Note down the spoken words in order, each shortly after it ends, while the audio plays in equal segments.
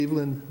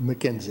Cleveland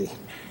McKenzie.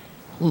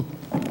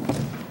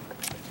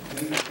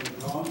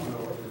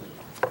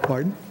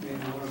 Pardon?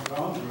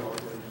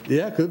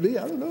 Yeah, could be.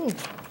 I don't know.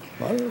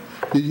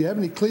 Did you have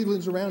any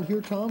Clevelands around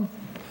here, Tom?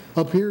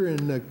 Up here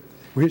in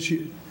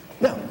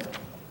yeah.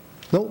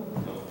 Nope.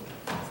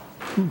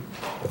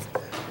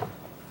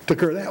 Took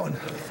care of that one.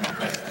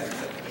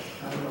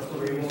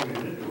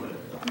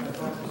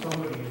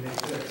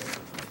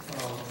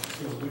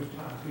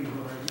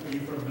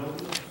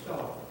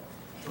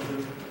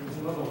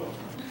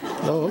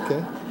 Oh,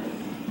 okay.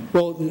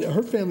 Well,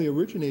 her family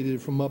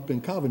originated from up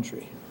in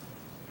Coventry.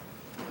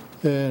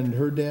 And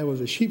her dad was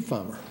a sheep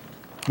farmer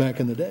back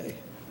in the day.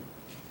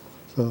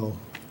 So,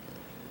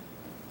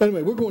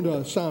 anyway, we're going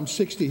to Psalm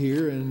 60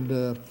 here, and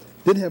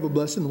did have a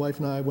blessing. The wife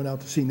and I went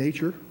out to see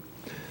nature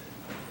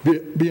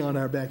beyond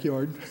our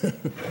backyard.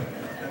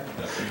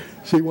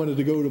 She wanted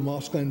to go to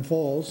Moss Glen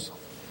Falls.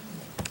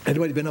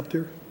 Anybody been up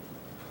there?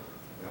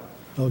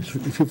 Oh, a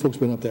few folks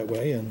been up that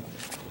way, and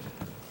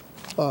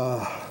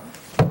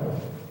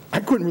I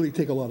couldn't really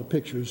take a lot of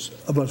pictures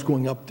of us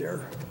going up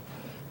there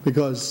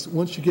because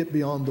once you get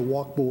beyond the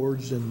walk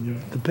boards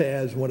and the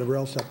paths and whatever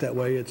else up that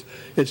way,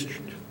 it's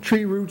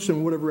tree roots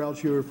and whatever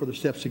else you're for the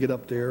steps to get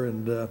up there.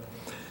 And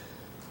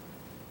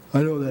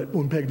I know that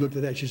when Peg looked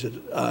at that, she said,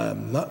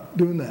 "I'm not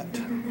doing that."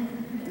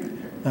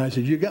 And I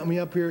said, "You got me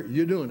up here,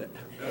 you're doing it."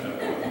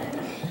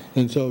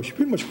 And so she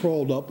pretty much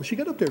crawled up, but she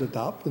got up there to the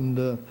top and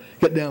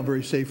got down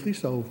very safely.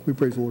 So we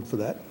praise the Lord for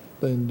that.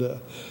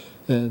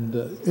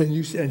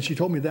 And she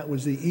told me that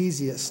was the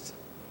easiest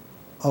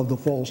of the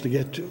falls to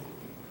get to.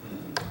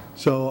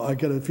 So I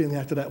got a feeling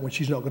after that one,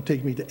 she's not going to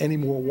take me to any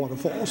more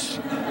waterfalls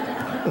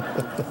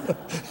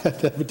at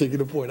that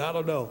particular point. I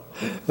don't know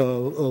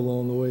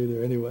along the way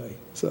there anyway.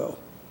 So,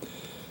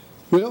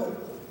 well,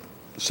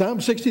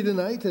 Psalm 60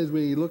 tonight as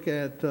we look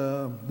at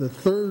the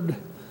third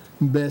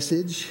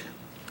message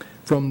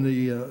from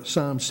the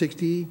Psalm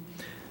 60,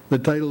 the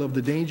title of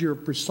The Danger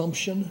of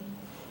Presumption,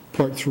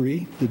 Part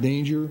 3, The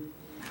Danger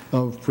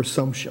of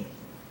Presumption.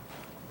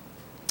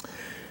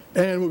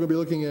 And we're going to be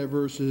looking at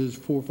verses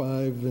 4,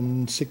 5,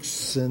 and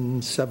 6,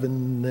 and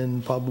 7,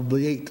 and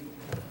probably 8.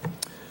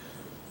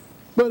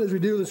 But as we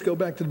do, let's go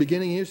back to the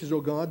beginning here. It says,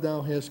 "O God,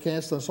 thou hast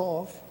cast us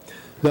off.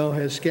 Thou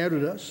hast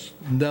scattered us.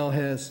 Thou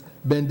hast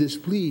been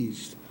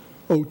displeased.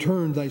 O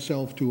turn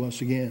thyself to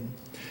us again.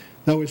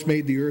 Thou hast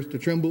made the earth to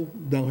tremble.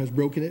 Thou hast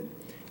broken it.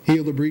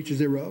 Heal the breaches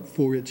thereof,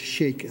 for it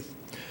shaketh.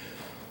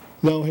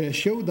 Thou hast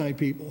showed thy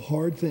people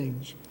hard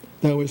things.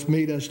 Thou hast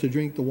made us to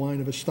drink the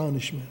wine of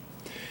astonishment.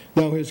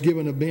 Thou hast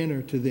given a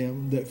banner to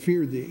them that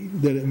fear thee,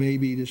 that it may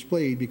be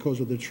displayed because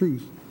of the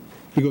truth.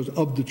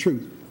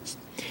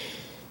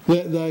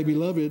 That thy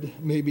beloved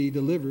may be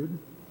delivered.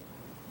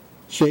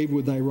 Save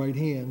with thy right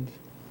hand,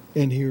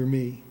 and hear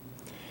me.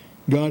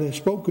 God has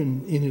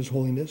spoken in his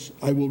holiness.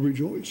 I will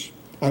rejoice.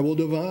 I will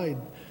divide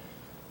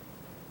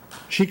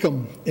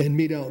Shechem and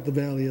mete out the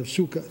valley of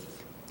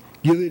Succoth.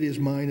 Gilead is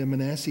mine, and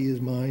Manasseh is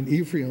mine.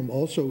 Ephraim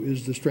also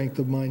is the strength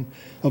of mine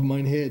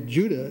head.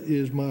 Judah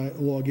is my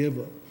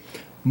lawgiver.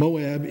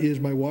 Moab is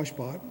my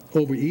washpot.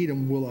 Over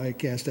Edom will I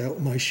cast out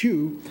my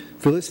shoe.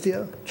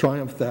 Philistia,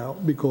 triumph thou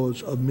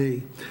because of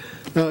me."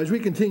 Now, as we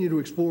continue to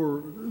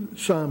explore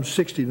Psalm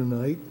 60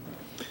 tonight,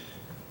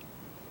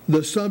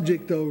 the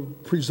subject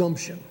of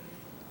presumption,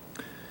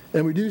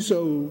 and we do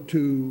so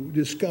to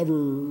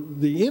discover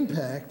the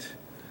impact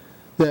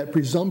that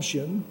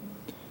presumption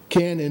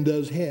can and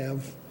does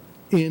have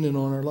in and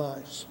on our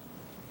lives.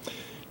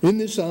 In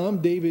this psalm,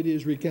 David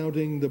is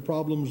recounting the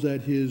problems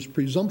that his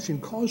presumption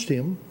caused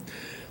him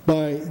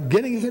by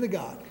getting ahead of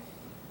God.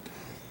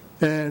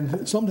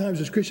 And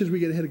sometimes as Christians we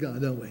get ahead of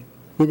God, don't we?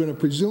 We're going to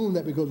presume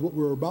that because what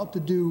we're about to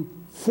do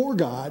for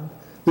God,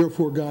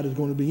 therefore God is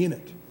going to be in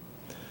it.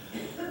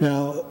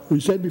 Now, we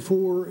said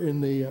before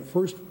in the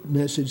first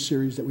message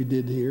series that we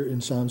did here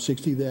in Psalm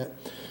 60 that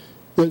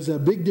there's a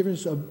big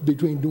difference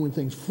between doing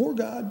things for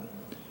God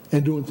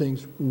and doing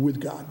things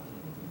with God.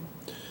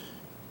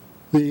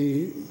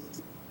 The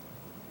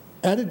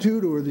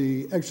attitude or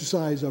the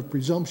exercise of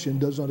presumption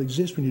does not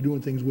exist when you're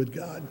doing things with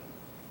God,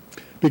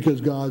 because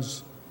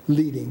God's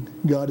leading.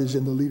 God is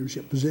in the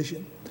leadership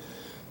position.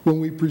 When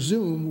we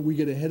presume, we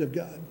get ahead of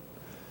God.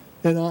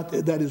 And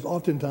that is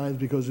oftentimes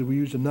because we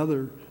used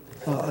another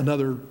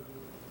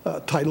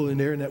title in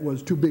there, and that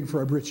was too big for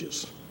our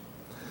britches.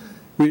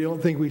 We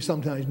don't think we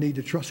sometimes need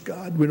to trust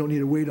God. We don't need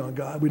to wait on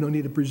God. We don't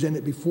need to present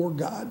it before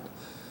God.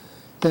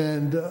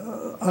 And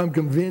I'm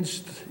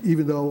convinced,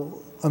 even though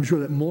I'm sure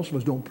that most of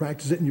us don't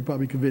practice it, and you're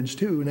probably convinced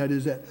too, and that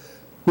is that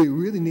we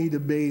really need to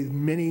bathe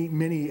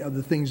many of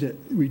the things that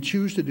we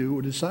choose to do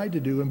or decide to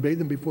do and bathe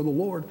them before the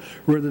Lord,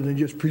 rather than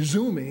just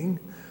presuming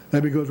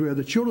that because we are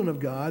the children of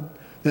God,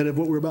 that if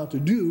what we're about to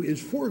do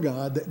is for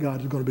God, that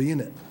God is going to be in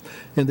it.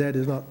 And that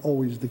is not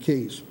always the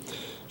case.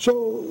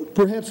 So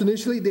perhaps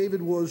initially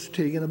David was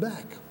taken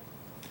aback.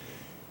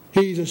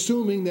 He's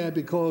assuming that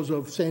because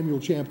of Samuel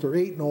chapter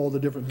 8 and all the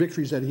different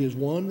victories that he has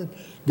won,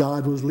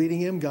 God was leading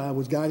him, God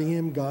was guiding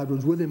him, God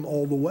was with him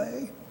all the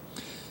way,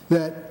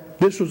 that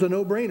this was a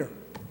no-brainer.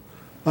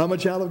 I'm a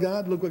child of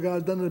God. Look what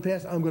God's done in the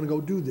past. I'm going to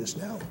go do this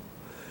now.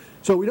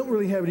 So we don't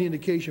really have any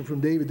indication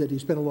from David that he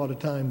spent a lot of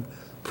time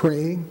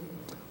praying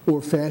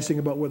or fasting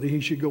about whether he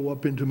should go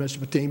up into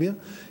Mesopotamia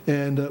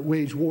and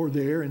wage war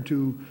there and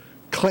to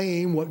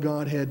claim what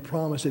God had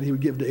promised that he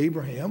would give to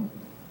Abraham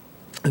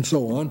and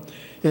so on.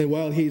 And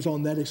while he's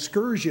on that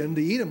excursion,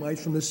 the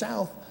Edomites from the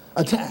south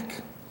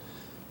attack.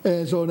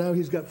 And so now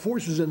he's got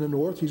forces in the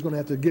north. He's going to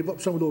have to give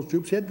up some of those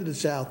troops, head to the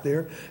south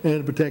there,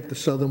 and protect the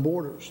southern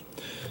borders.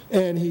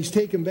 And he's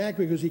taken back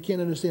because he can't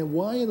understand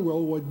why in the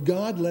world would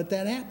God let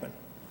that happen.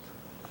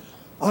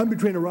 I'm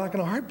between a rock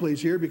and a hard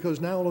place here because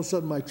now all of a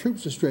sudden my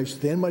troops are stretched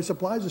thin, my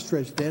supplies are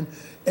stretched thin,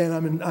 and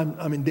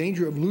I'm in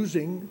danger of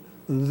losing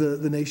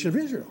the nation of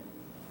Israel.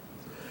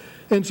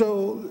 And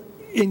so,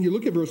 and you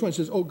look at verse 1, it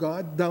says, "Oh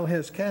God, thou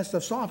hast cast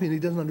us off," and he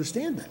doesn't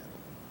understand that.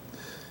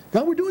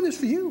 God, we're doing this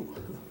for you.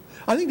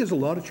 I think there's a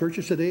lot of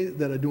churches today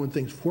that are doing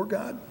things for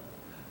God,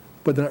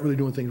 but they're not really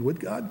doing things with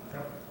God.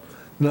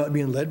 They're not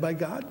being led by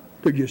God.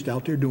 They're just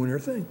out there doing their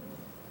thing.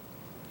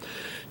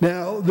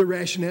 Now, the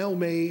rationale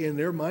may, in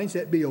their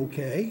mindset, be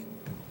okay.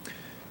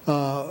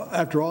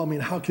 After all, I mean,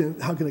 how can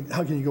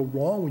you go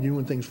wrong when you're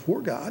doing things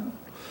for God?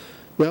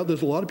 Well,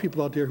 there's a lot of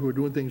people out there who are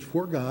doing things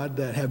for God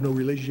that have no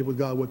relationship with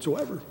God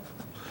whatsoever.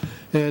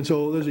 And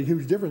so there's a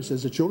huge difference.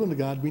 As the children of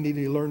God, we need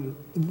to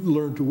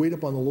learn to wait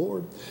upon the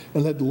Lord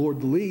and let the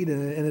Lord lead.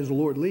 And as the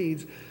Lord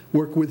leads,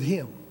 work with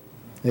Him.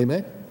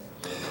 Amen?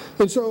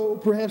 And so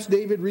perhaps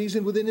David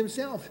reasoned within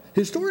himself.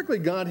 Historically,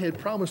 God had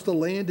promised the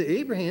land to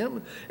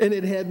Abraham, and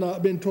it had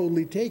not been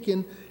totally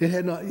taken. It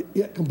had not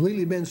yet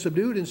completely been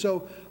subdued. And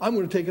so I'm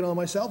going to take it on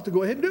myself to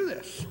go ahead and do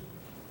this.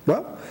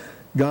 Well,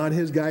 God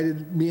has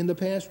guided me in the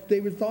past,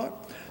 David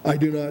thought. I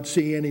do not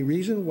see any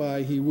reason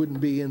why he wouldn't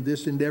be in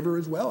this endeavor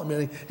as well. I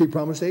mean, he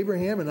promised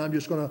Abraham, and I'm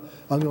going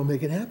to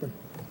make it happen.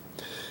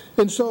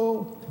 And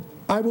so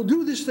I will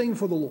do this thing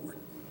for the Lord.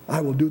 I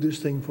will do this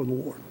thing for the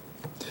Lord.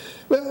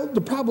 Well,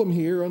 the problem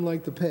here,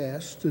 unlike the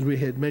past, as we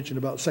had mentioned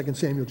about 2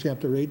 Samuel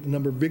chapter 8, the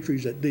number of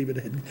victories that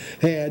David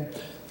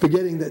had,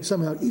 forgetting that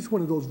somehow each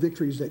one of those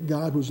victories that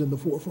God was in the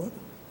forefront.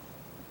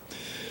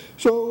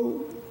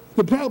 So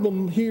the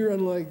problem here,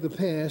 unlike the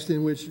past,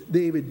 in which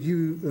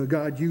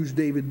God used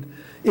David,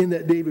 in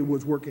that David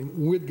was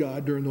working with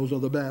God during those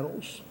other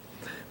battles.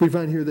 We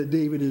find here that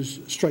David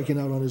is striking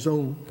out on his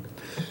own.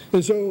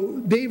 And so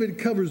David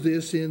covers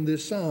this in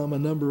this psalm, a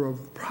number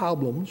of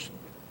problems,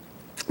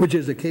 which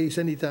is the case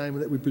anytime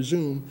that we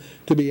presume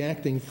to be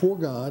acting for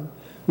God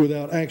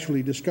without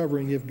actually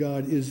discovering if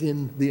God is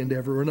in the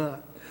endeavor or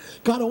not.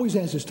 God always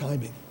has his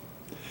timing.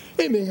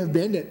 It may have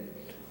been that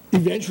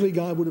eventually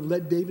God would have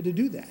led David to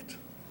do that.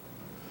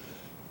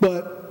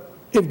 But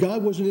if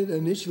God wasn't in it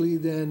initially,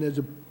 then there's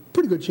a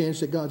pretty good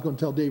chance that God's going to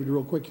tell David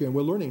real quick here, and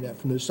we're learning that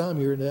from this psalm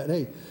here, that,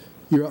 hey,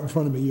 you're out in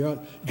front of me. You're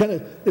out.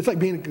 It's like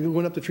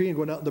going up the tree and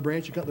going out in the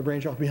branch and cutting the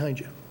branch off behind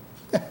you.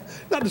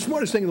 Not the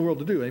smartest thing in the world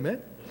to do,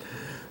 amen?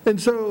 And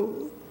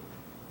so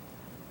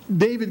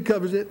David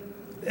covers it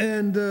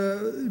and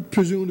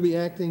presumed to be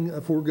acting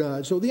for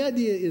God. So the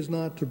idea is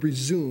not to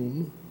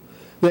presume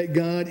that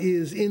God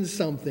is in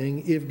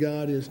something if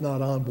God is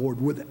not on board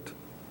with it.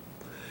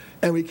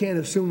 And we can't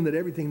assume that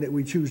everything that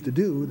we choose to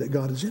do, that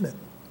God is in it.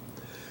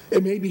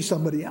 It may be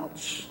somebody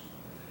else.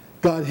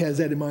 God has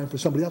that in mind for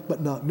somebody else,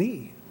 but not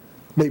me.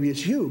 Maybe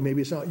it's you.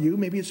 Maybe it's not you.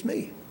 Maybe it's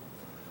me.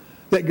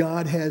 That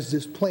God has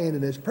this plan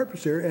and this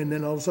purpose there, and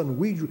then all of a sudden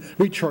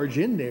we charge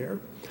in there.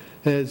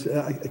 As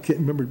I can't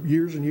remember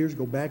years and years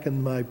ago, back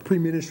in my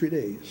pre-ministry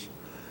days,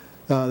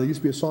 there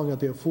used to be a song out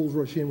there, "Fools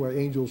rush in where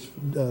angels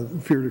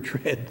fear to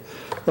tread."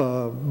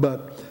 And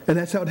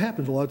that's how it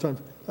happens a lot of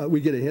times.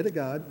 We get ahead of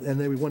God, and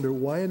then we wonder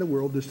why in the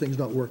world this thing's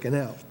not working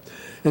out.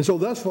 And so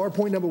thus far,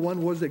 point number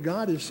one was that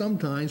God is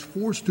sometimes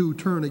forced to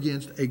turn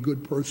against a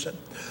good person.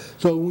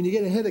 So when you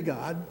get ahead of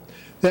God,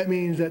 that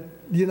means that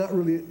you're not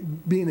really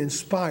being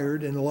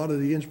inspired, and a lot of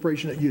the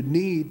inspiration that you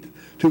need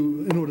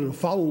in order to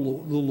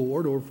follow the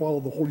Lord or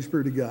follow the Holy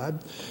Spirit of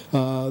God,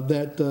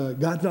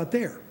 God's not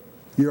there.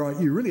 You're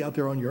really out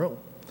there on your own.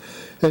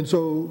 And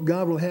so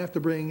God will have to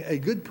bring a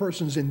good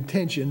person's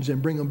intentions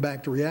and bring them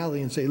back to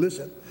reality and say,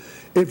 listen,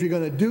 if you're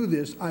going to do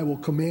this, I will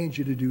command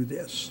you to do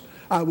this.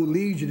 I will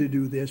lead you to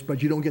do this,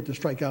 but you don't get to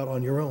strike out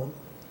on your own.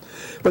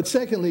 But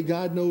secondly,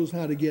 God knows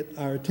how to get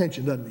our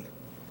attention, doesn't he?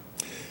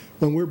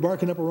 When we're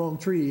barking up a wrong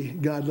tree,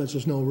 God lets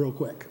us know real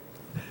quick.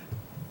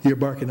 You're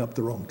barking up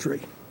the wrong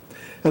tree.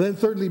 And then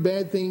thirdly,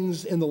 bad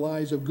things in the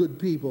lives of good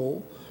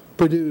people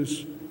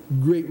produce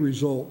great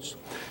results.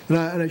 And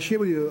I share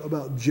with you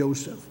about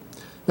Joseph.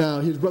 Now,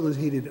 his brothers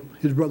hated him.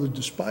 His brothers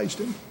despised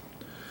him.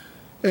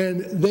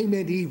 And they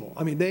meant evil.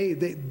 I mean,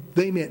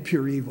 they meant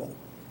pure evil.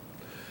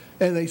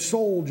 And they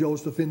sold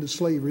Joseph into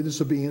slavery. The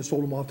Sabaeans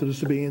sold him off to the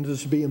Sabaeans. The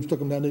Sabaeans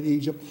took him down to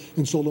Egypt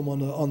and sold him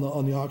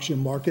on the auction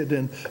market.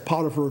 And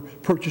Potiphar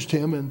purchased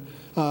him.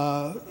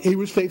 And he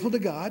was faithful to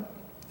God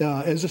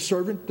as a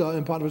servant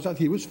in Potiphar's house.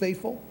 He was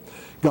faithful.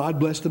 God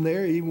blessed him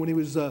there. Even when he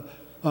was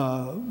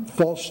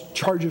false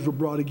charges were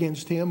brought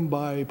against him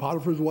by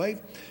Potiphar's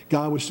wife,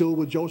 God was still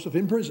with Joseph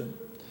in prison.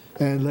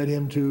 and led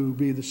him to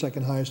be the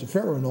second highest of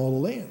Pharaoh in all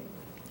the land.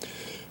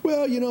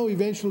 Well,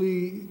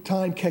 eventually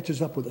time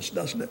catches up with us,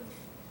 doesn't it?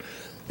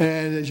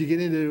 And as you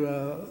get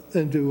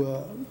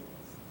into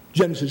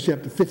Genesis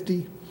chapter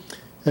 50,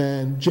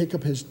 and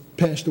Jacob has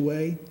passed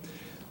away,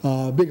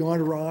 big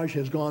entourage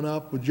has gone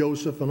up with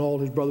Joseph, and all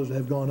his brothers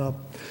have gone up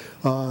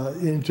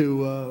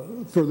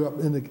into further up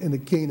into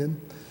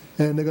Canaan,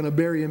 and they're going to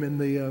bury him in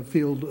the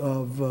field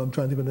of, I'm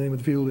trying to think what the name of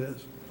the field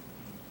is.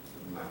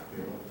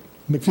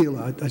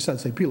 Machpelah. I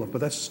started to say Pelah,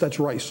 but that's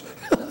rice.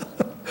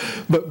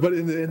 but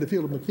in the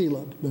field of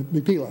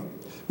Machpelah,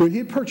 where he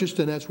had purchased,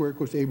 and that's where, of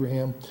course,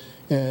 Abraham,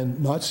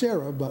 and not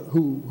Sarah, but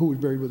who was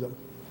buried with him.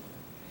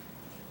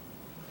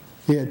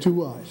 He had two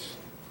wives.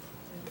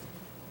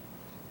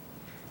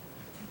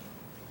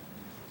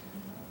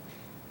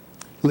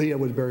 Leah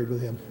was buried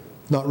with him,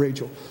 not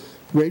Rachel.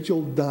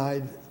 Rachel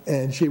died,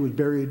 and she was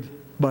buried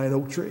by an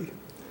oak tree.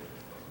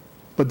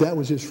 But that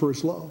was his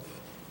first love.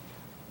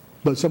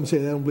 But some say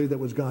they don't believe that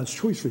was God's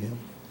choice for him.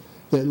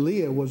 That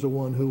Leah was the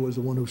one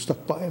who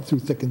stuck by him through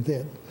thick and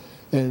thin.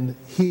 And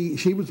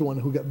she was the one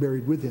who got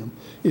buried with him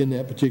in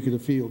that particular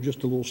field.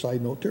 Just a little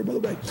side note there, by the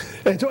way.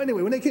 And so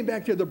anyway, when they came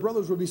back here, the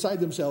brothers were beside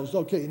themselves.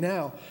 Okay,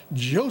 now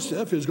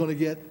Joseph is going to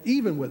get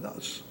even with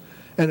us.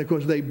 And of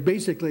course, they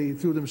basically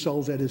threw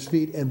themselves at his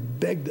feet and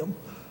begged him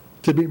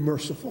to be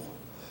merciful.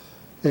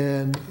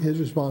 And his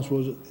response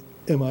was,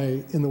 am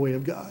I in the way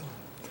of God?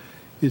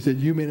 He said,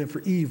 you meant it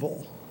for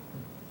evil,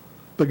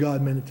 but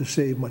God meant it to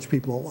save much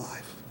people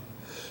alive.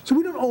 So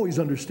we don't always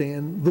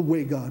understand the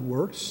way God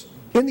works.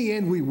 In the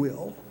end, we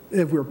will,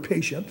 if we're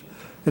patient.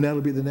 And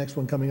that'll be the next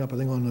one coming up, I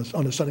think,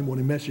 on the Sunday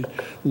morning message.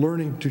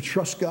 Learning to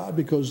trust God,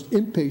 because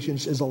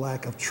impatience is a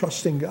lack of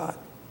trusting God.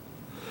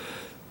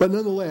 But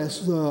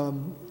nonetheless,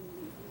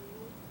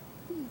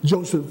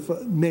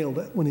 Joseph nailed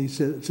it when he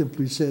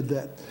simply said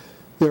that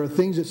there are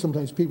things that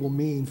sometimes people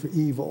mean for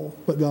evil,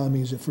 but God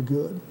means it for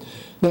good.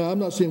 Now, I'm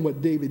not saying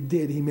what David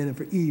did, he meant it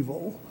for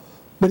evil,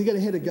 but he got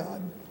ahead of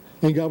God,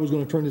 and God was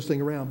going to turn this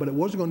thing around. But it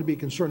wasn't going to be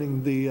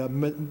concerning the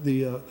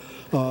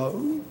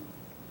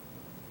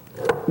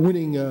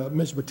winning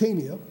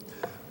Mesopotamia,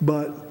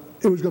 but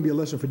it was going to be a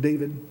lesson for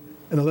David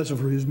and a lesson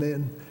for his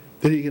men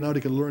that he not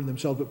only could learn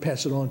themselves, but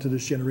pass it on to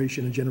this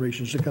generation and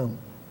generations to come.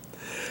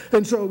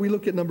 And so we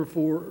look at number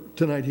 4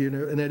 tonight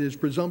here, and that is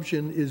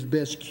presumption is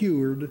best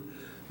cured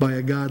by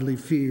a godly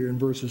fear in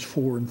verses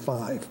 4 and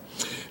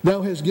 5.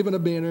 Thou hast given a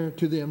banner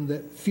to them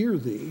that fear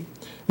thee,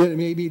 that it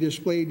may be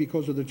displayed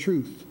because of the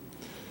truth.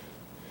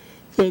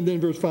 And then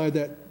verse 5,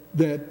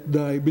 that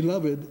thy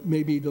beloved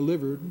may be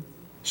delivered,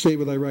 stay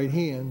with thy right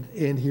hand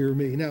and hear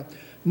me. Now,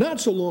 not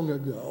so long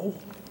ago,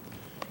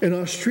 an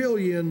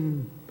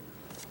Australian,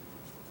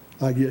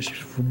 I guess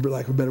for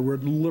lack of a better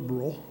word,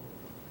 liberal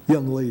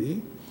young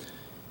lady,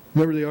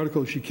 remember the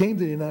article, she came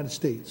to the United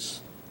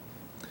States.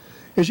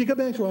 And she got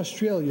back to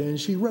Australia, and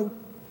she wrote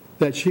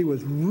that she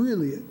was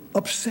really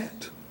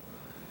upset.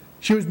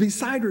 She was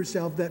beside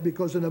herself that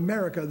because in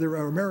America, there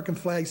are American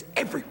flags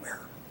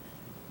everywhere.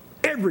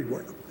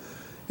 Everywhere.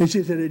 And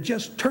she said, it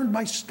just turned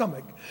my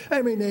stomach.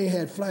 I mean, they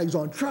had flags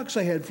on trucks,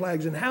 they had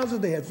flags in houses,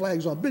 they had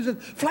flags on business,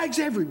 flags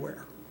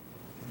everywhere.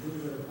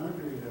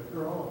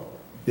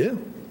 Yeah.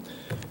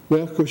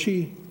 Well, of course,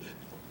 she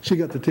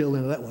got the tail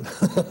end of that one.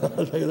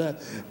 I'll tell you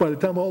that. By the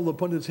time all the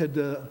pundits had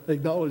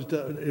acknowledged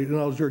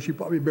her, she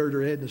probably buried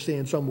her head in the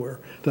sand somewhere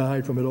to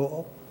hide from it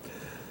all.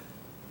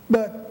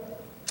 But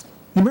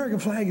the American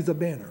flag is a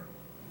banner.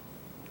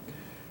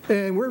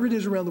 And wherever it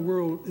is around the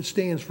world, it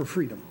stands for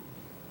freedom.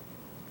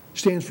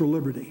 Stands for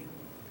liberty.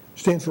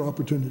 Stands for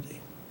opportunity.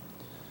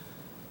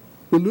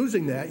 We're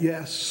losing that,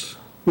 yes.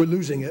 We're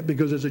losing it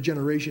because there's a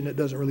generation that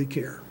doesn't really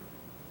care.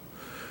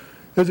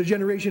 There's a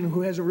generation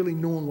who hasn't really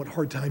known what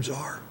hard times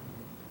are.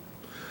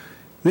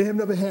 They have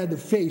never had to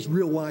face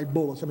real live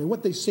bullets. I mean,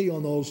 what they see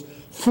on those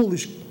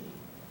foolish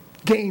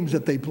games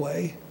that they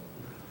play,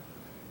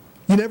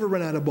 you never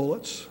run out of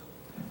bullets,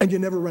 and you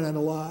never run out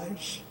of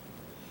lives.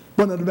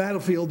 When on the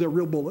battlefield, they're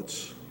real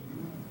bullets,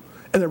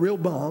 and they're real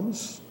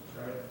bombs,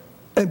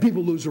 and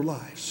people lose their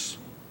lives.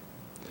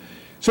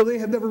 So they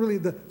have never really,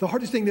 the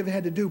hardest thing they've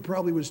had to do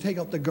probably was take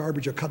out the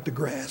garbage or cut the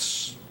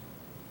grass.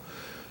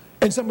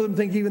 And some of them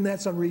think even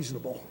that's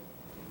unreasonable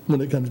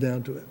when it comes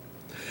down to it.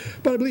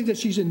 But I believe that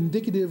she's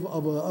indicative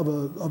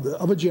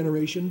of a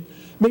generation,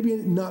 maybe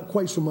not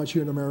quite so much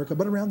here in America,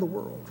 but around the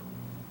world.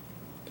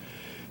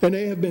 And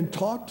they have been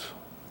taught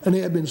and they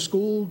have been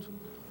schooled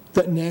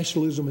that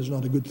nationalism is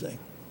not a good thing.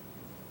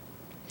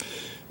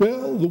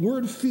 Well, the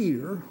word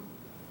fear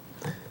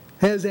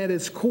has at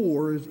its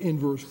core, in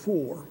verse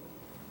 4,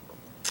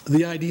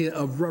 the idea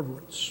of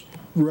reverence.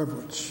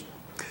 Reverence.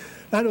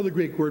 I know the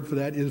Greek word for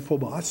that is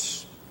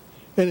phobos,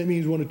 and it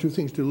means one of two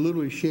things: to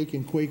literally shake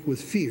and quake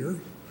with fear,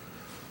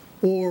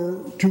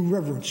 or to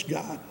reverence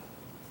God.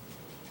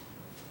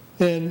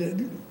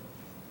 And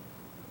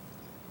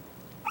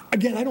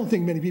again, I don't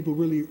think many people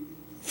really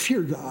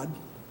fear God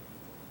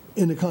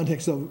in the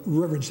context of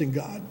reverencing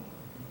God,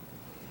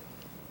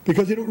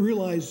 because they don't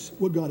realize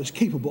what God is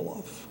capable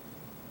of.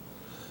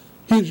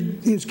 He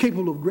is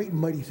capable of great and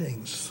mighty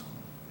things.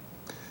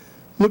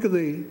 Look at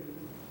the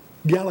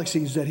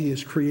galaxies that he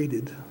has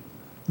created,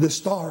 the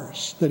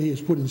stars that he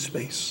has put in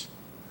space,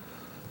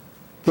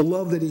 the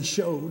love that he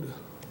showed.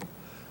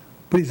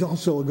 But he's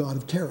also a God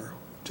of terror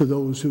to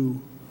those who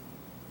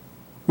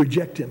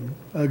reject him,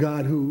 a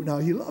God who, now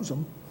he loves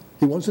them,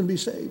 he wants them to be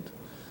saved,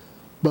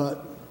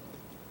 but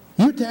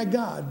you attack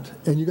God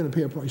and you're going to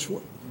pay a price for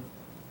it.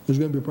 There's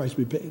going to be a price to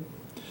be paid.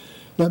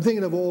 And I'm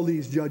thinking of all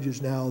these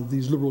judges now,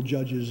 these liberal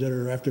judges that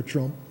are after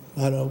Trump.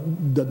 I don't know,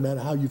 doesn't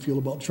matter how you feel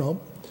about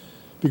Trump,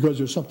 because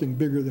there's something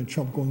bigger than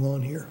Trump going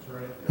on here,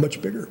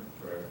 much bigger.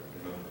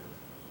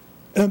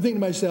 And I'm thinking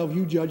to myself,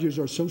 you judges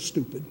are so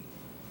stupid,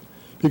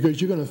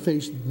 because you're going to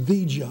face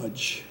the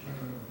judge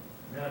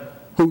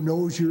who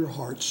knows your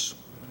hearts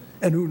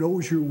and who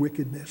knows your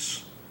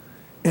wickedness.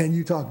 And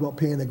you talk about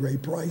paying a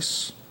great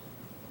price.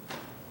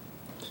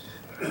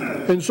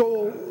 And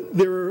so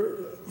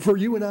for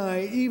you and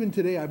I, even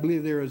today, I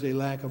believe there is a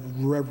lack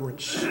of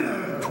reverence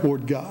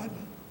toward God.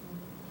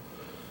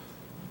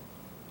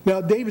 Now,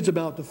 David's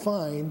about to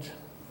find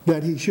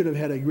that he should have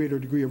had a greater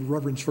degree of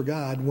reverence for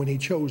God when he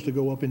chose to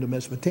go up into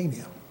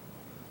Mesopotamia.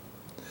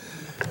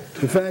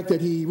 The fact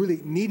that he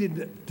really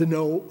needed to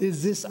know,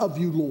 is this of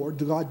you, Lord?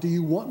 God, do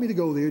you want me to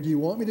go there? Do you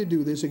want me to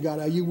do this? And God,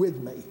 are you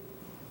with me?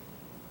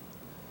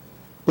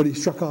 But he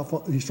struck out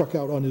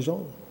on his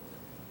own.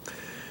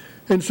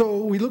 And so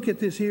we look at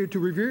this here, to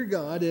revere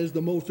God as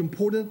the most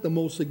important, the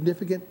most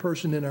significant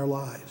person in our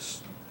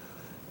lives.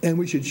 And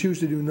we should choose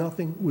to do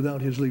nothing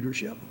without his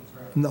leadership.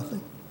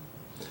 Nothing.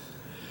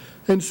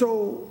 And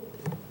so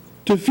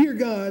to fear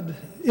God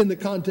in the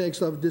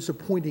context of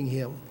disappointing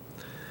him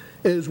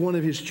as one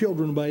of his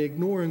children by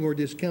ignoring or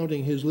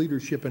discounting his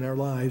leadership in our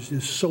lives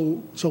is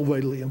so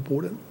vitally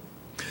important.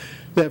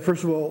 That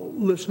first of all,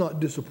 let's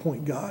not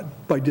disappoint God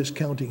by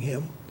discounting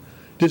him,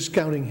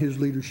 discounting his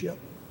leadership.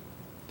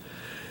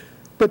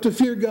 But to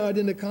fear God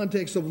in the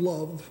context of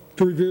love,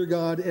 to revere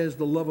God as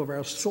the love of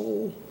our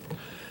soul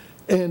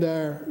and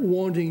our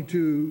wanting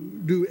to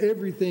do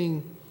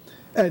everything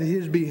at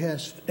his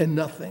behest and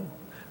nothing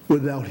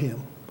without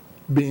him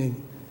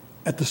being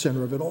at the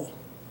center of it all.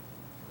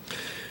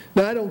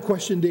 Now, I don't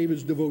question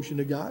David's devotion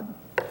to God.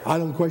 I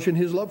don't question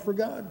his love for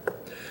God.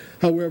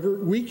 However,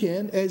 we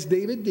can, as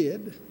David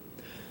did,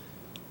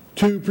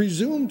 to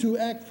presume to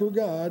act for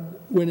God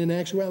when in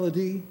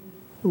actuality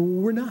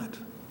we're not.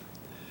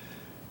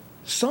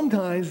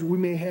 Sometimes we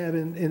may have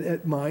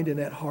at mind and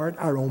at heart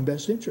our own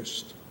best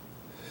interest.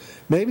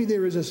 Maybe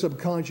there is a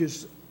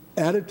subconscious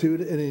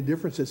attitude and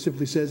indifference that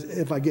simply says,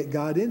 if I get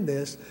God in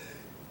this,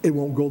 it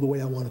won't go the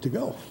way I want it to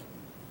go.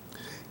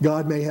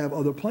 God may have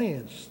other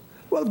plans.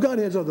 Well, if God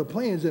has other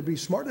plans, then be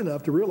smart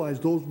enough to realize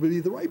those would be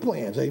the right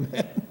plans,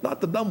 amen,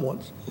 not the dumb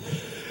ones.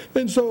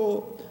 And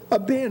so a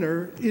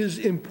banner is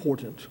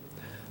important.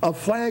 A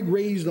flag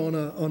raised on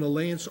a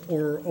lance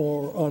or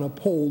on a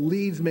pole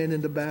leads men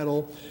into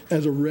battle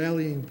as a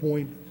rallying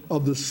point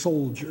of the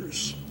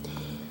soldiers.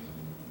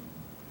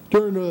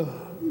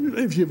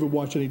 If you ever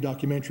watch any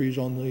documentaries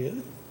on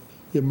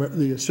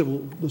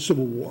the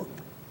Civil War,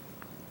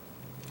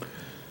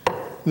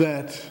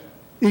 that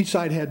each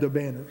side had their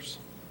banners.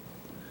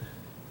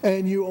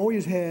 And you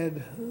always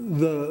had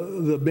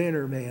the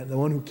banner man, the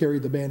one who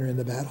carried the banner in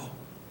the battle.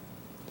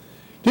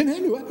 Didn't have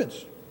any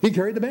weapons. He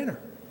carried the banner.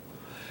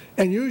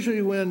 And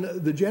usually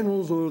when the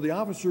generals or the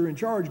officer in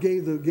charge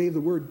gave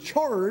the word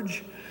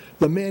charge,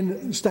 the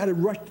men started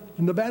rushing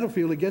in the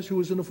battlefield, and guess who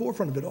was in the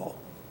forefront of it all?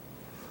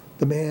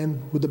 The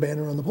man with the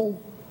banner on the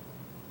pole.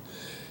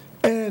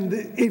 And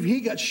if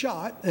he got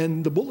shot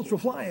and the bullets were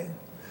flying,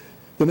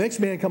 the next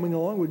man coming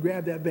along would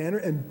grab that banner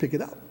and pick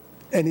it up.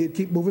 And he'd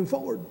keep moving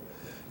forward.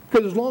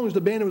 Because as long as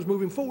the banner was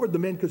moving forward, the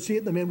men could see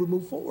it, the men would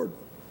move forward.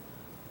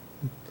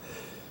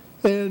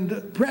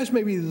 And perhaps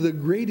maybe the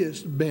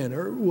greatest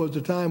banner was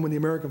the time when the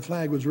American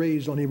flag was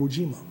raised on Iwo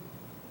Jima.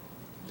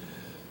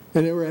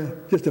 And there were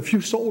just a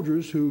few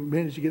soldiers who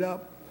managed to get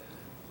up.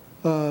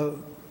 Was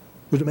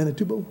it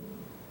Manitoba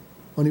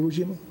on Iwo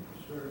Jima?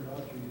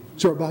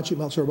 Suribachi,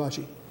 Mount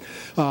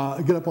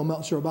Suribachi. Get up on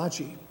Mount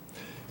Suribachi.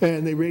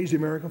 And they raised the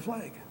American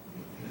flag.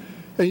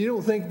 And you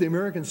don't think the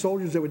American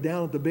soldiers that were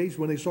down at the base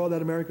when they saw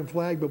that American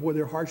flag, but boy,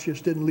 their hearts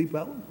just didn't leap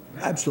out?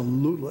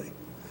 Absolutely.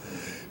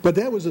 But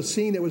that was a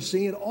scene that was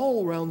seen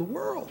all around the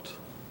world.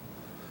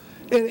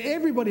 And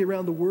everybody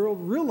around the world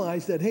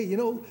realized that, hey,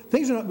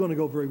 things are not going to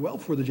go very well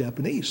for the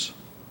Japanese.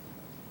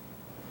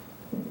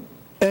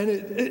 And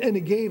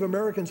it gave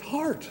Americans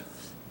heart.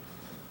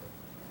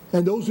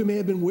 And those who may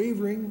have been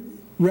wavering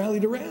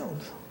rallied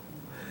around.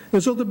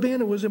 And so the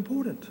banner was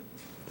important.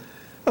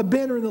 A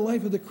banner in the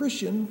life of the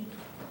Christian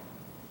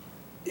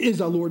is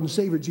our Lord and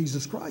Savior,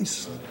 Jesus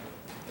Christ,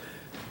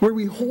 where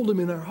we hold him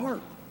in our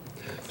heart.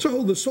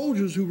 So the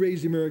soldiers who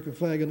raised the American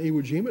flag on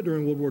Iwo Jima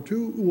during World War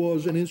II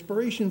was an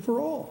inspiration for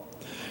all.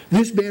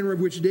 This banner of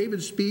which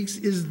David speaks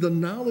is the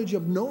knowledge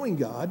of knowing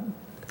God,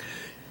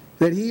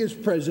 that he is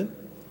present,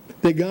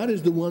 that God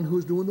is the one who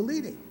is doing the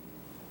leading.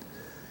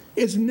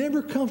 It's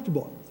never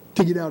comfortable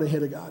to get out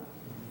ahead of God.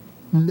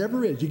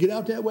 Never is. You get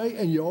out that way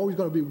and you're always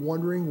going to be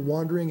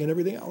wandering and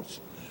everything else.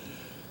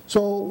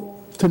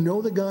 So to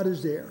know that God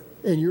is there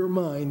in your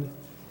mind,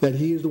 that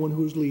he is the one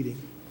who is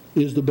leading,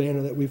 is the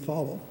banner that we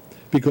follow,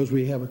 because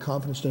we have a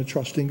confidence and a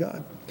trust in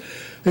God.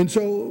 And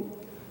so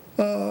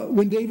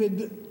when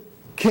David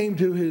came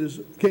to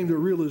a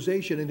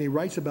realization, and he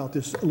writes about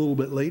this a little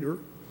bit later,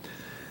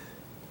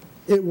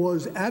 it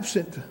was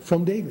absent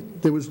from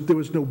David. There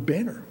was no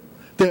banner.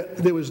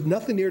 There was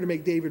nothing there to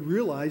make David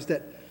realize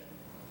that,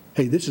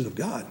 hey, this is of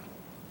God.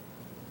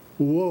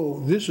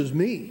 Whoa, this is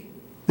me.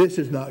 This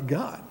is not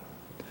God.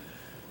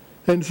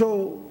 And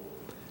so,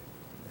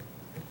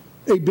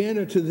 a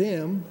banner to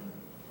them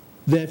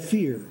that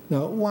fear.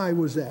 Now, why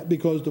was that?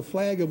 Because the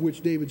flag of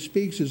which David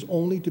speaks is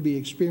only to be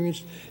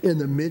experienced in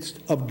the midst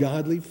of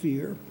godly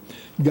fear,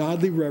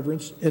 godly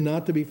reverence, and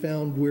not to be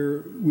found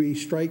where we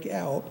strike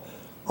out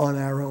on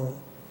our own.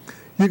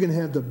 You can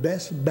have the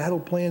best battle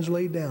plans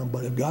laid down,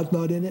 but if God's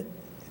not in it,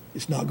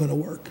 it's not going to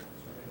work.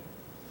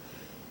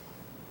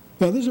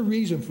 Now, there's a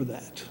reason for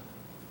that.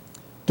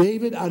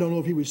 David, I don't know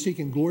if he was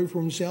seeking glory for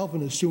himself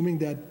and assuming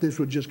that this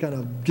would just kind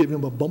of give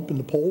him a bump in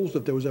the polls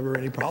if there was ever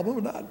any problem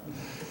or not.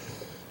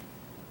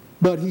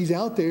 But he's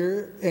out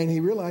there and he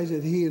realized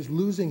that he is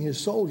losing his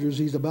soldiers.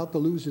 He's about to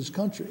lose his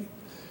country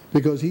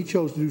because he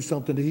chose to do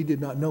something that he did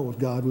not know if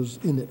God was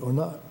in it or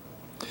not.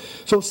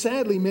 So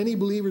sadly, many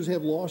believers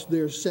have lost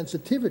their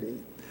sensitivity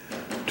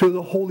to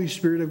the Holy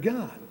Spirit of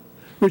God,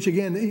 which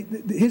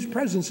again, his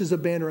presence is a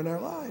banner in our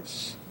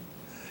lives.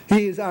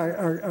 He is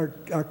our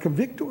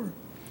convictor.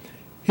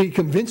 He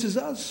convinces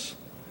us.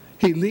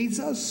 He leads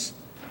us.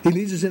 He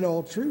leads us in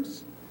all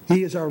truth.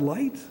 He is our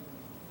light.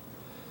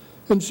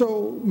 And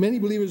so many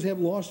believers have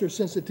lost their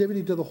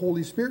sensitivity to the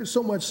Holy Spirit,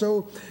 so much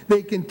so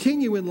they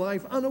continue in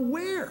life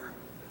unaware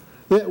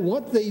that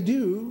what they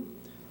do,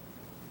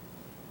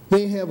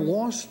 they have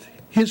lost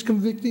his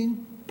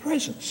convicting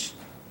presence.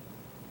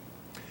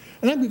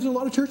 And I believe there's a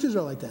lot of churches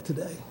that are like that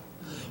today.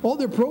 All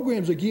their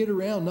programs are geared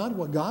around not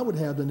what God would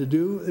have them to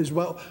do, is,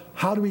 well,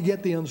 how do we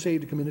get the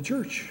unsaved to come into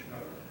church?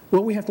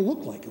 Well, we have to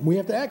look like them. We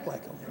have to act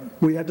like them.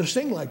 We have to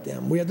sing like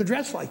them. We have to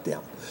dress like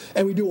them.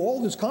 And we do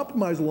all this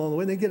compromise along the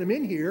way, and they get them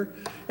in here.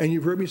 And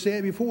you've heard me say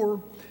it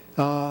before,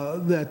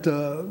 that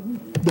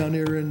down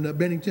there in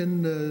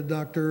Bennington,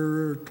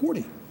 Dr.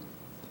 Twardy,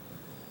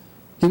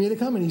 he made a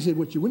comment. He said,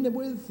 what you win them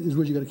with is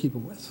what you got to keep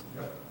them with.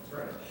 Yeah, that's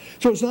right.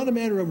 So it's not a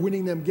matter of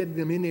winning them, getting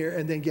them in there,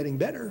 and then getting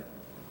better.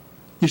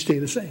 You stay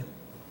the same,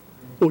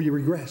 or you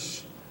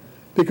regress.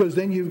 Because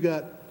then you've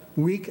got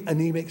weak,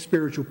 anemic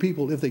spiritual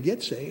people, if they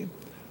get saved,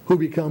 who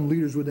become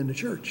leaders within the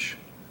church.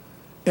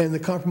 And the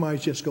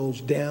compromise just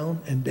goes down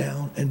and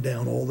down and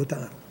down all the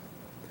time.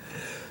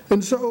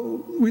 And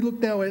so we look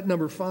now at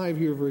number 5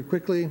 here very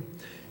quickly.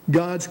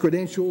 God's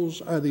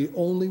credentials are the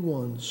only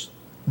ones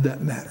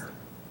that matter.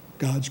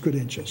 God's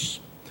credentials.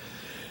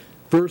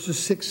 Verses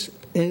 6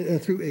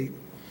 through 8.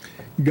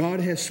 God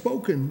has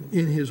spoken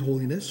in his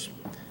holiness.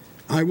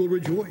 I will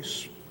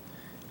rejoice.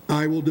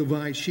 I will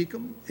divide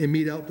Shechem and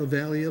mete out the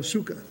valley of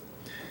Sukkah.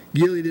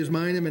 Gilead is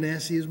mine, and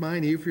Manasseh is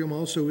mine. Ephraim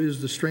also is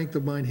the strength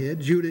of mine head.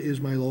 Judah is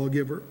my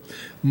lawgiver.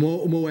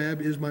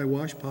 Moab is my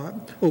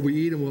washpot. Over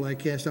Edom will I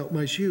cast out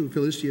my shoe.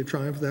 Philistia,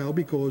 triumph thou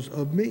because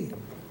of me.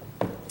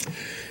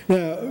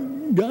 Now,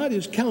 God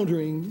is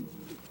countering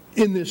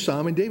in this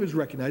psalm, and David's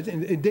recognized it,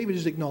 and David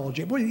is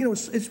acknowledging. Boy,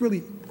 it's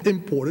really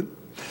important.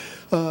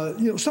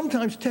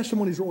 Sometimes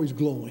testimonies are always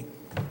glowing.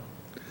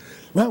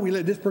 Well, we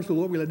led this person to the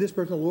Lord, we led this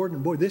person to the Lord,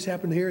 and boy, this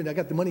happened here, and I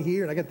got the money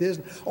here, and I got this.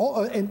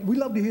 And we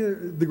love to hear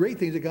the great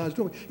things that God's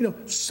doing.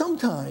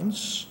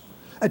 Sometimes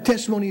a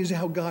testimony is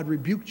how God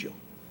rebuked you.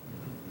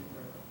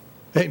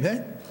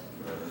 Amen?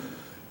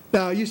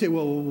 Now, you say,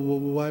 well,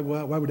 why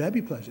would that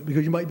be pleasant?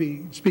 Because you might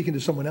be speaking to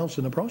someone else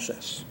in the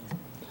process.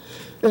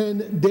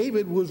 And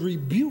David was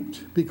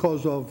rebuked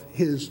because of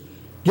his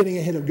getting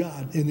ahead of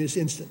God in this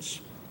instance.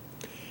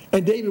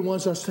 And David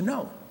wants us to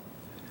know,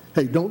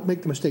 hey, don't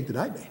make the mistake that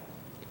I made.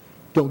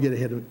 Don't get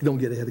ahead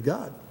of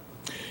God.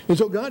 And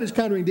so God is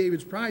countering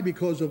David's pride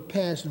because of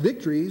past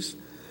victories,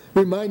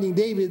 reminding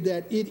David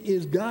that it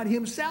is God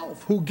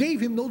himself who gave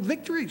him those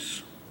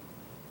victories.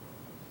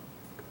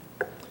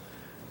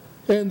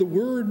 And the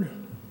word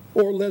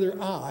or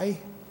letter I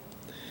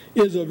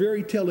is a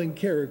very telling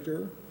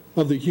character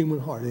of the human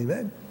heart.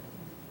 Amen?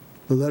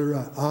 The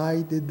letter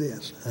I did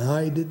this,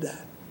 I did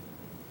that.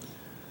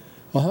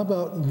 Well, how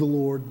about the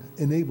Lord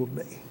enabled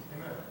me?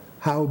 Amen.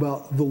 How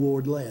about the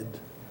Lord led?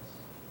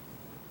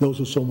 Those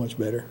are so much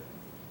better.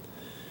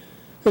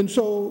 And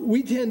so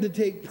we tend to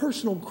take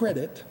personal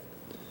credit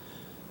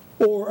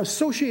or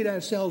associate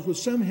ourselves with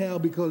somehow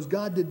because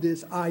God did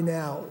this, I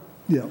now.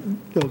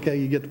 Okay,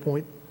 you get the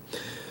point.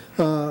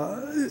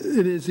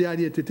 It is the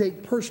idea to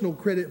take personal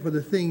credit for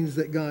the things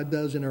that God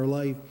does in our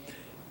life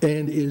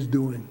and is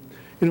doing.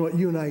 You know what?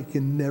 You and I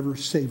can never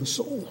save a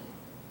soul.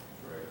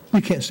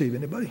 We can't save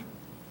anybody.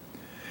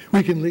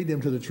 We can lead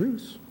them to the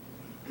truth.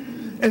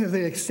 And if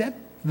they accept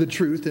the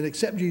truth and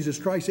accept Jesus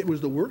Christ, it was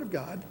the Word of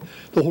God,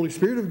 the Holy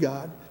Spirit of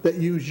God, that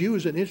used you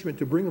as an instrument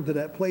to bring them to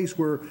that place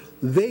where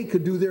they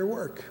could do their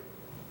work.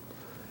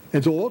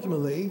 And so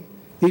ultimately,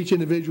 each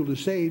individual is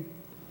saved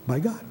by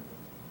God.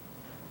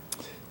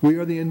 We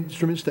are the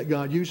instruments that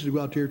God uses to go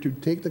out there to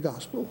take the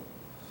gospel,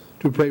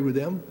 to pray with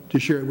them, to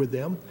share it with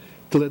them,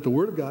 to let the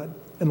Word of God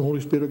and the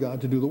Holy Spirit of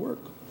God to do the work.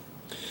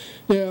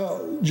 Now,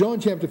 John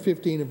chapter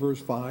 15 and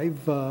verse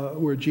 5,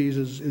 where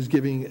Jesus is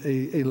giving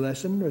a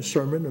lesson, a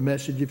sermon, a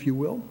message, if you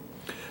will,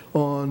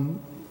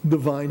 on the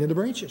vine and the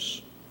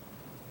branches.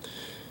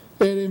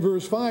 And in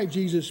verse 5,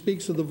 Jesus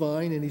speaks of the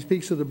vine and he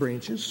speaks of the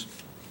branches.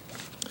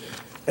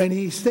 And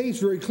he states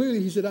very clearly,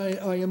 he said,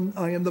 I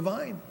am the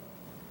vine.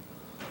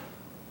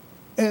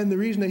 And the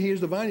reason that he is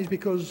the vine is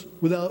because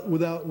without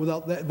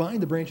that vine,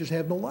 the branches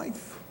have no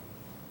life.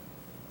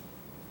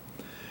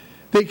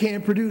 They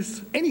can't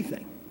produce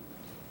anything.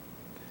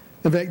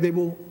 In fact, they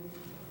will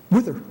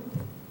wither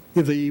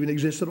if they even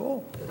exist at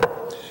all.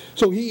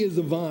 So he is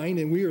the vine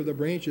and we are the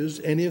branches.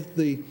 And if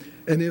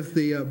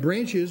the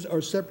branches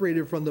are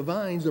separated from the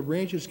vines, the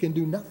branches can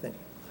do nothing.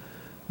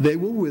 They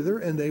will wither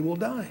and they will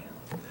die.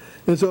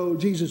 And so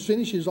Jesus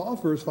finishes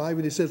off verse 5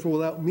 and he says, well,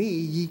 without me,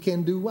 ye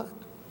can do what?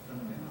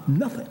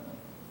 Nothing.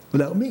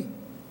 Without me.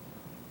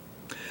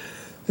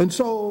 And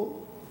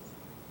so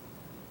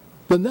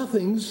the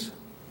nothings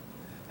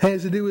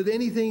has to do with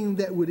anything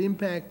that would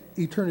impact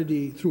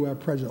eternity through our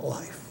present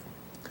life.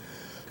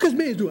 Because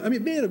man is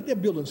doing, man, they're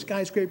building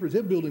skyscrapers,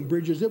 they're building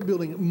bridges, they're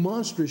building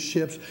monstrous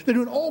ships, they're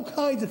doing all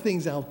kinds of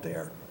things out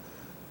there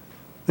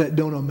that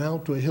don't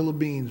amount to a hill of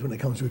beans when it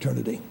comes to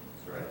eternity.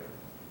 That's right.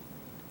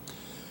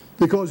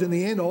 Because in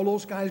the end, all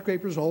those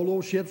skyscrapers, all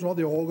those ships,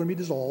 they're all going to be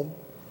dissolved.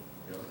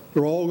 Yep.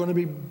 They're all going to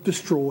be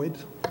destroyed.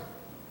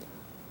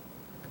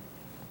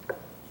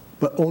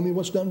 But only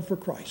what's done for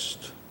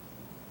Christ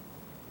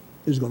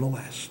is going to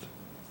last.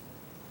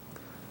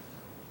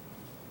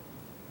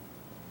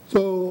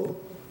 So,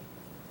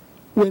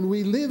 when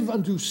we live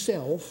unto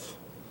self,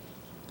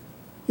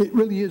 it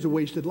really is a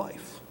wasted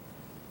life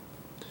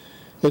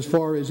as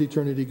far as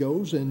eternity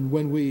goes. And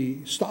when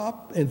we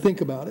stop and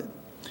think about it,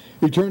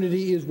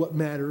 eternity is what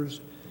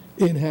matters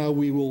in how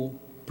we will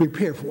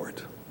prepare for it.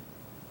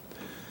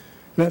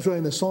 And that's why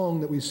in the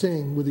song that we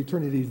sing, with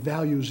eternity's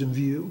values in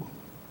view,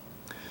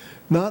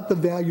 not the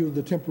value of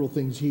the temporal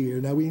things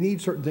here. Now, we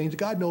need certain things.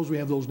 God knows we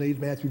have those needs,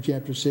 Matthew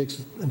chapter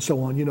 6 and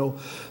so on. You know,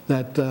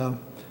 that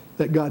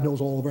God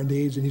knows all of our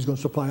needs and he's going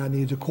to supply our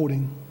needs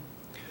according.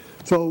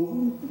 So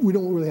we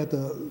don't really have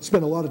to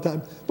spend a lot of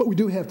time, but we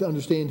do have to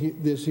understand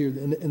this here,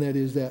 and that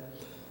is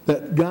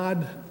that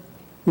God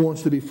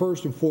wants to be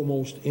first and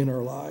foremost in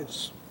our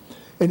lives.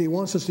 And he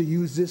wants us to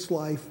use this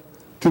life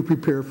to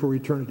prepare for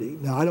eternity.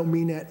 Now, I don't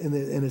mean that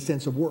in a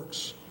sense of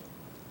works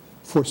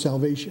for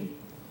salvation.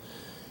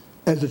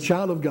 As a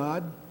child of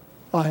God,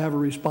 I have a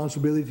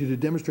responsibility to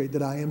demonstrate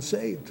that I am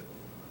saved,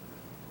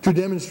 to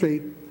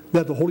demonstrate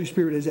that the Holy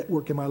Spirit is at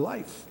work in my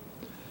life,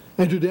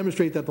 and to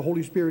demonstrate that the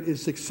Holy Spirit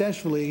is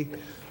successfully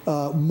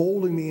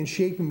molding me and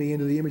shaping me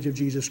into the image of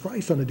Jesus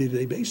Christ on a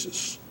day-to-day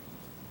basis.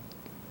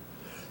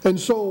 And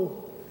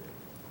so,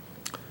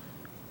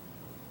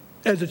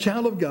 as a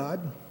child of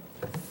God,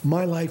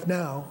 my life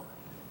now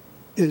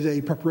is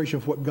a preparation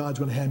for what God's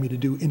going to have me to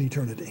do in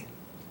eternity.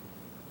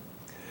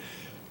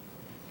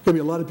 There's going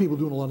to be a lot of people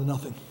doing a lot of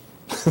nothing.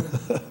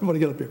 I want to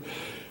get up here.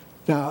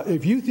 Now,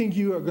 if you think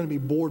you are going to be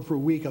bored for a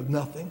week of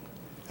nothing,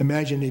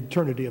 imagine the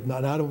eternity of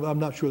nothing. I'm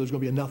not sure there's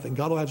going to be a nothing.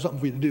 God will have something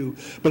for you to do,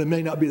 but it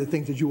may not be the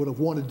things that you would have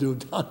wanted to do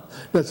done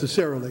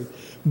necessarily.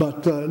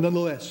 But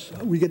nonetheless,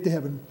 we get to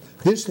heaven.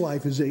 This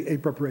life is a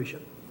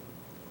preparation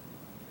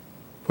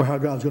for how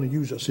God's going to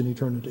use us in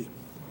eternity.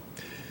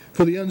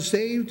 For the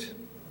unsaved,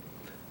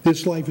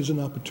 this life is an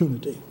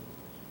opportunity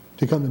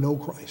to come to know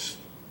Christ,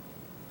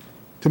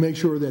 to make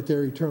sure that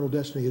their eternal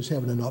destiny is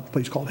heaven and not a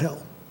place called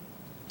hell.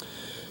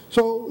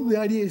 So the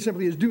idea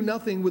simply is do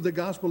nothing with the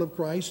gospel of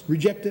Christ,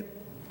 reject it,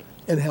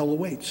 and hell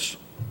awaits.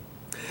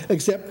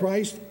 Accept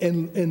Christ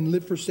and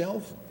live for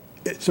self,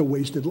 it's a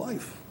wasted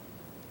life.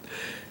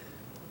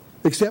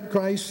 Accept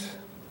Christ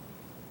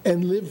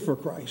and live for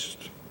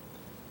Christ,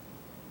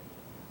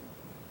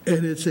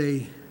 and it's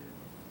a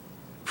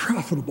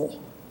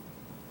profitable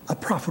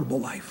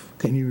life.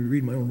 Can't even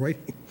read my own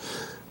writing.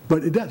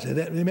 But it does.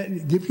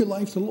 Give your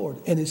life to the Lord,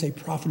 and it's a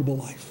profitable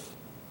life.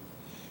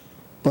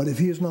 But if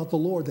he is not the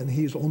Lord, then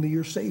he is only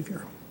your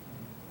Savior.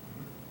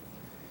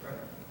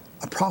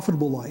 A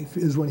profitable life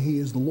is when he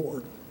is the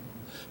Lord,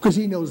 because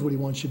he knows what he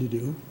wants you to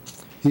do.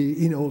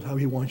 He knows how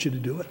he wants you to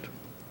do it.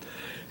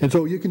 And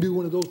so you can do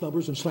one of those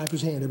numbers and slap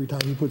his hand every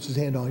time he puts his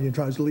hand on you and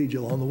tries to lead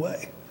you along the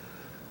way.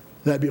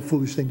 That'd be a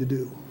foolish thing to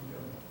do.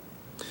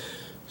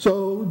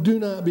 So do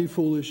not be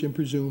foolish and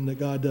presume that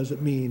God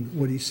doesn't mean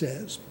what he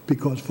says,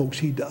 because, folks,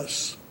 he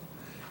does.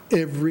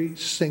 Every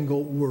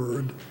single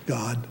word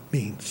God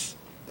means.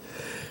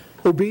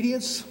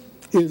 Obedience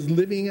is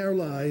living our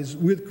lives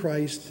with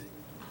Christ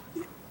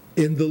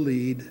in the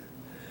lead,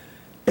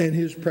 and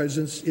his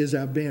presence is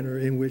our banner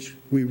in which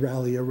we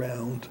rally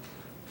around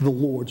the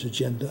Lord's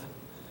agenda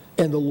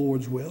and the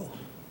Lord's will.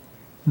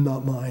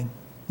 Not mine,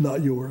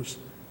 not yours,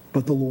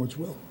 but the Lord's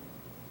will.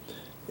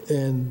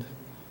 And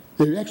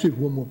there's actually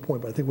one more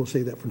point, but I think we'll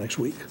save that for next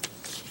week,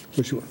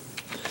 for sure.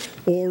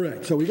 All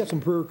right, so we got some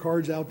prayer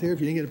cards out there. If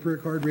you didn't get a prayer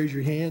card, raise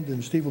your hand,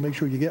 and Steve will make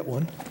sure you get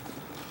one.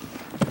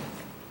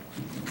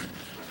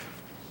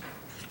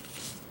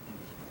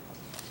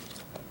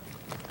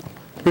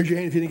 Raise your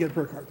hand if you didn't get a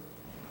prayer card.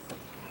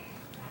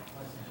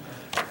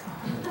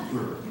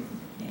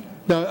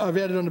 Now, I've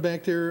added on the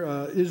back there,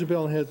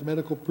 Isabel has a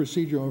medical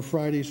procedure on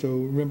Friday, so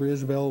remember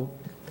Isabel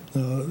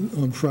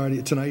on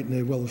Friday, tonight, and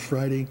as well as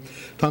Friday.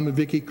 Tom and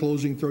Vicky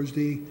closing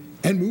Thursday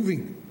and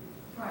moving.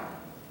 Friday.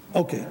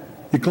 Okay,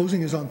 the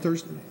closing is on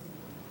Thursday.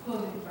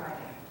 Closing Friday.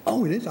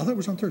 Oh, it is? I thought it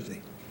was on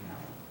Thursday.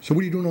 So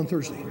what are you doing on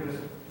Thursday?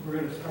 We're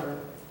going to start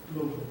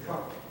loading the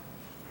truck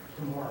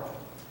tomorrow.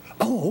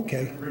 Oh,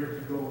 okay, And ready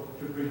to go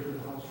to bring to the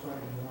house Friday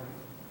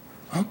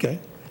morning. okay.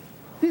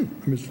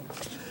 I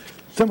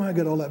somehow I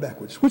got all that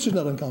backwards, which is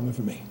not uncommon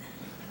for me.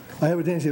 I have a tendency